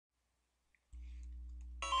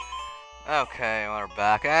Okay, we're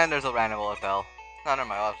back, and there's a random bullet bell. No, never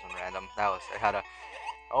mind, that wasn't random. It had a...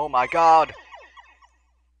 Oh my god!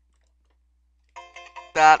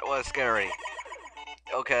 That was scary.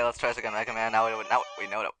 Okay, let's try this again, Mega Man. Now we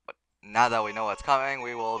know that, but now that we know what's coming,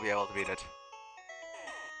 we will be able to beat it.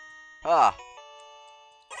 Ah!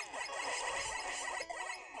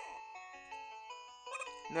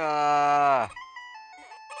 Nah!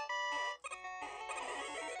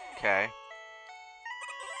 Okay.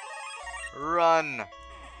 Run!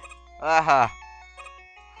 Aha!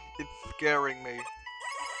 It's scaring me.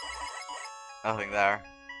 Nothing there.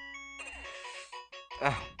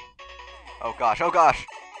 Ugh. Oh gosh, oh gosh!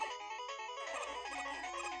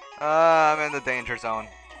 I'm in the danger zone.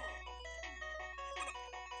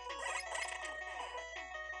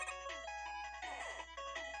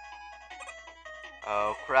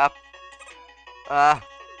 Oh crap. Ah!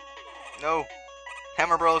 No!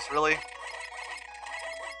 Hammer Bros, really?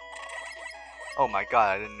 Oh my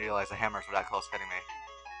god, I didn't realize the hammers were that close to hitting me.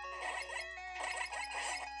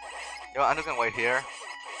 You know what, I'm just gonna wait here.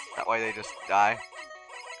 That way they just die.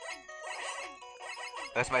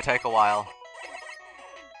 This might take a while.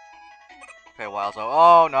 Okay, a while, so...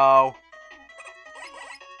 Oh no!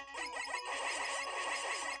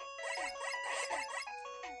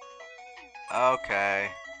 Okay.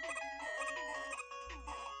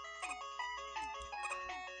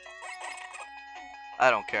 I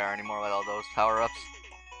don't care anymore about all those power-ups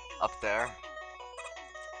up there.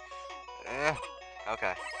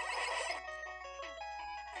 Okay.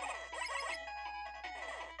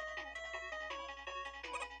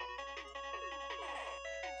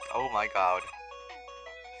 Oh my god.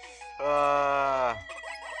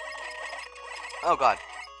 Oh god.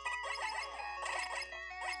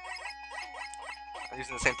 I'm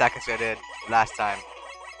using the same tactics I did last time.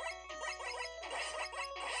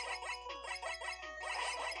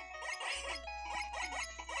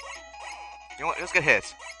 You know what? Just get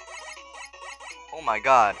hit. Oh my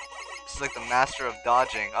god. This is like the master of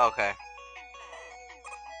dodging. Oh, okay.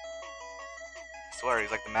 I swear,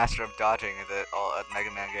 he's like the master of dodging at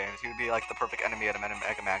Mega Man games. He would be like the perfect enemy at a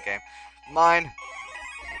Mega Man game. Mine!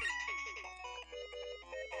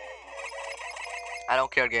 I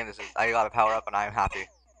don't care what game this is. I got a power up and I am happy.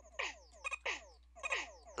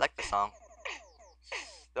 I like the song.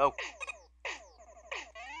 Oh.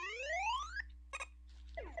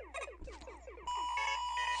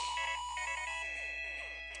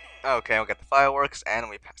 Okay, we'll get the fireworks and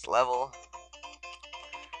we pass the level.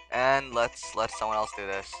 And let's let someone else do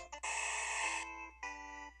this.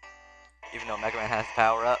 Even though Mega Man has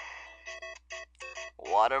power up.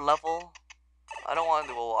 Water level? I don't want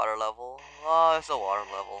to do a water level. Oh, it's a water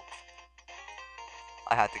level.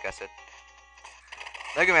 I had to guess it.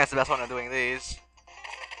 Mega Man's the best one at doing these.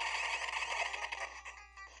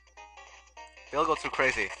 They'll go too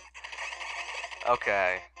crazy.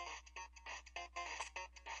 Okay.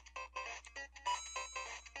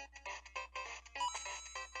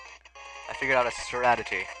 I figured out a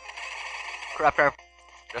strategy. Crap, crap.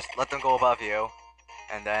 Just let them go above you.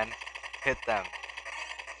 And then hit them.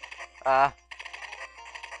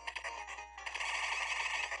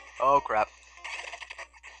 Oh crap.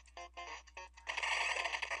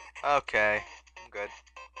 Okay. I'm good.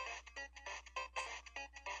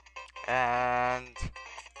 And...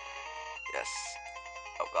 Yes.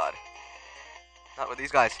 Oh god. Not with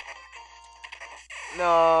these guys.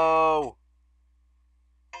 No!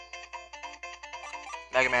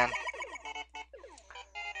 Mega Man.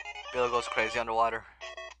 Bill goes crazy underwater.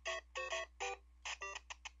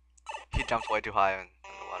 He jumps way too high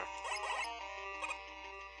underwater.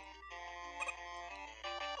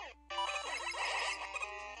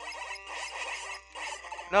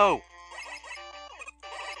 No!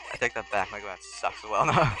 I take that back. Mega Man sucks as well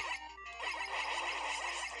now.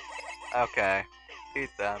 Okay. Eat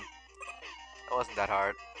them. It wasn't that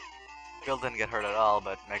hard. Bill didn't get hurt at all,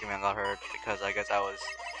 but Mega Man got hurt because I guess I was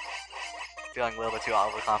feeling a little bit too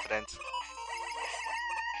overconfident.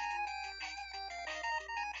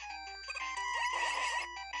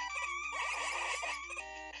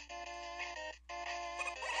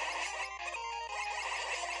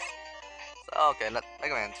 So, okay,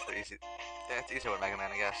 Mega Man's pretty easy. Yeah, it's easier with Mega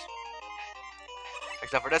Man, I guess.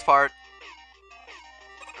 Except for this part.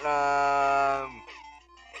 Huh.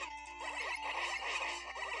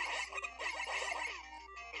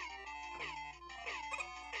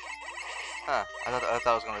 I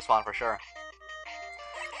thought I was gonna respawn for sure.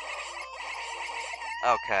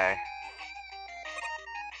 Okay.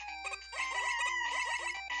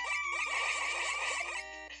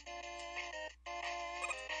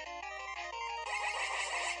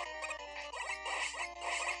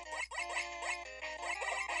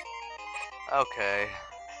 Okay.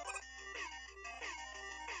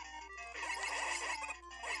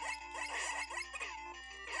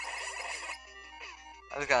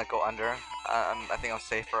 I'm just gonna go under. I think I'm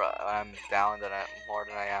safer. I'm down than more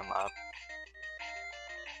than I am up.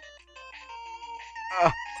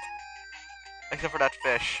 Ugh. Except for that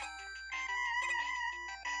fish.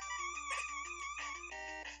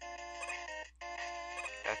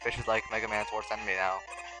 That fish is like Mega Man's worst enemy now.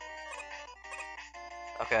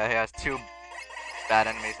 Okay, he has two bad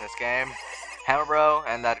enemies in this game. Hammer Bro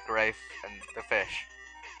and that Grafe and the fish.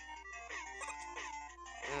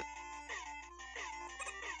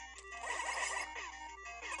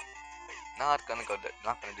 Not gonna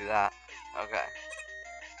do that. Okay.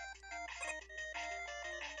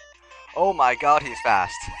 Oh my god, he's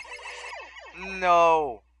fast.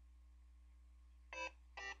 No.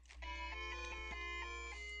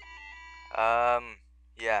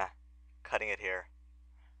 Yeah. Cutting it here.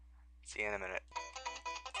 See you in a minute.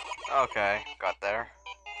 Okay, got there.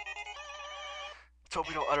 Let's hope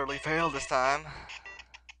we don't utterly fail this time.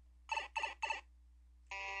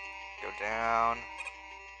 Go down.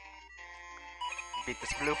 Beat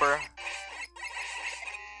this blooper.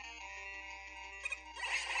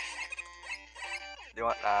 You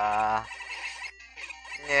want,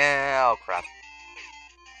 yeah, oh crap.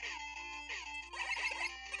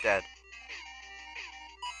 Dead.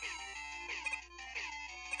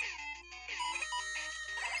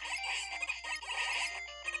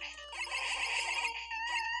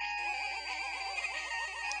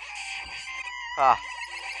 Ah.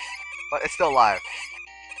 But it's still alive.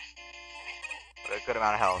 With a good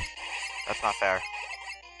amount of health. That's not fair.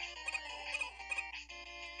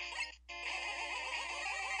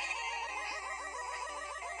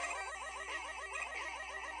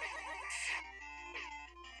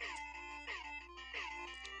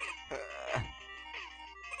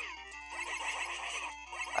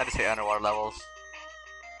 I just hate underwater levels.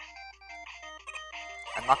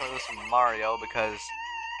 I'm not gonna lose from Mario because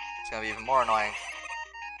it's gonna be even more annoying.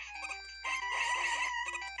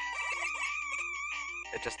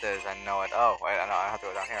 It just is, I know it. Oh, wait, I know, I have to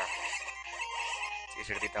go down here. It's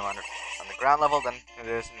easier to beat them on the ground level than it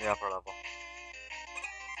is in the upper level.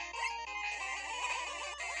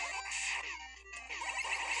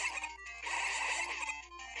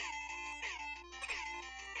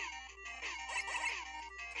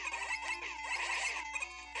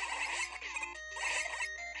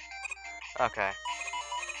 Okay.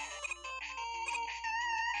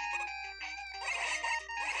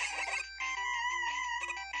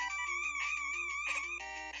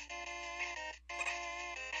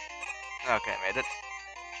 Okay, made it.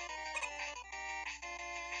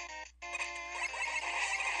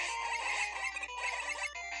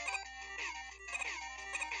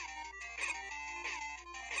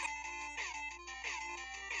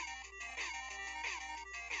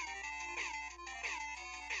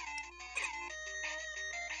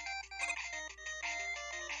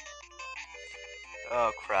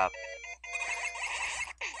 Oh crap.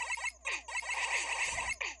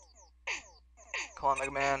 Come on,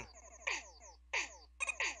 Mega Man.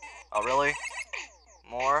 Oh really?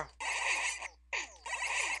 More?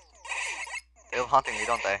 They love haunting me,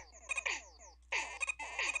 don't they?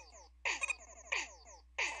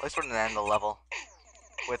 At least we're in the end of the level.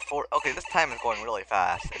 With 4. Okay, this time is going really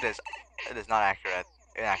fast. It is not accurate.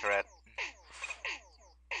 Inaccurate.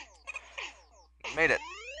 Made it.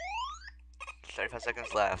 35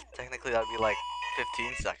 seconds left. Technically, that would be like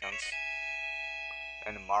 15 seconds.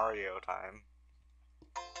 And Mario time.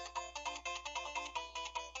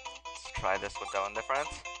 Let's try this with no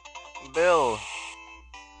indifference. Bill!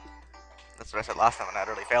 That's what I said last time and I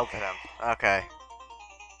really failed to him. Okay.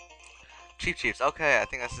 Cheap Chiefs. Okay, I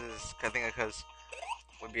think because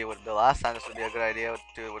would be with Bill last time, this would be a good idea to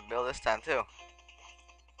do it with Bill this time too.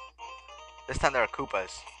 This time there are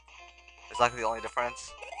Koopas. Is likely the only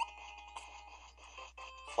difference.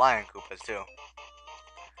 Flying Koopas too.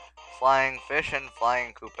 Flying fish and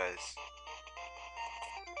flying Koopas.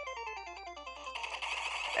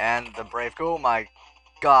 And the brave. Oh my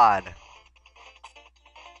god.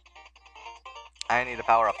 I need a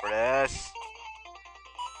power up for this.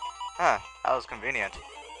 Huh, that was convenient.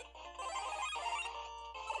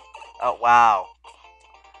 Oh wow.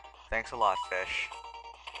 Thanks a lot, fish.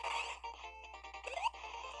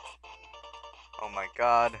 Oh my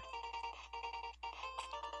god.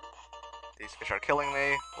 These fish are killing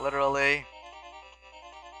me, literally.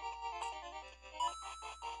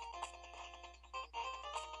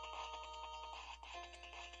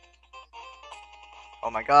 Oh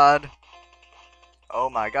my god. Oh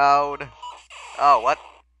my god. Oh, what? I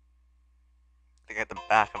think I hit the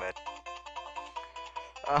back of it.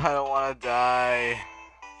 wanna die.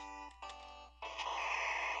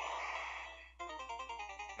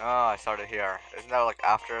 No, I started here. Isn't that like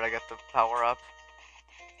after I get the power up?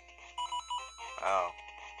 Oh.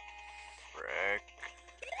 Frick.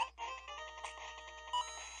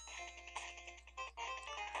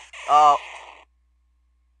 Oh.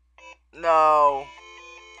 No.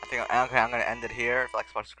 I think okay, I'm gonna end it here. Like,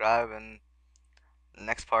 subscribe, and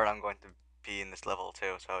next part I'm going to be in this level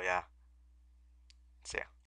too. So yeah. See ya.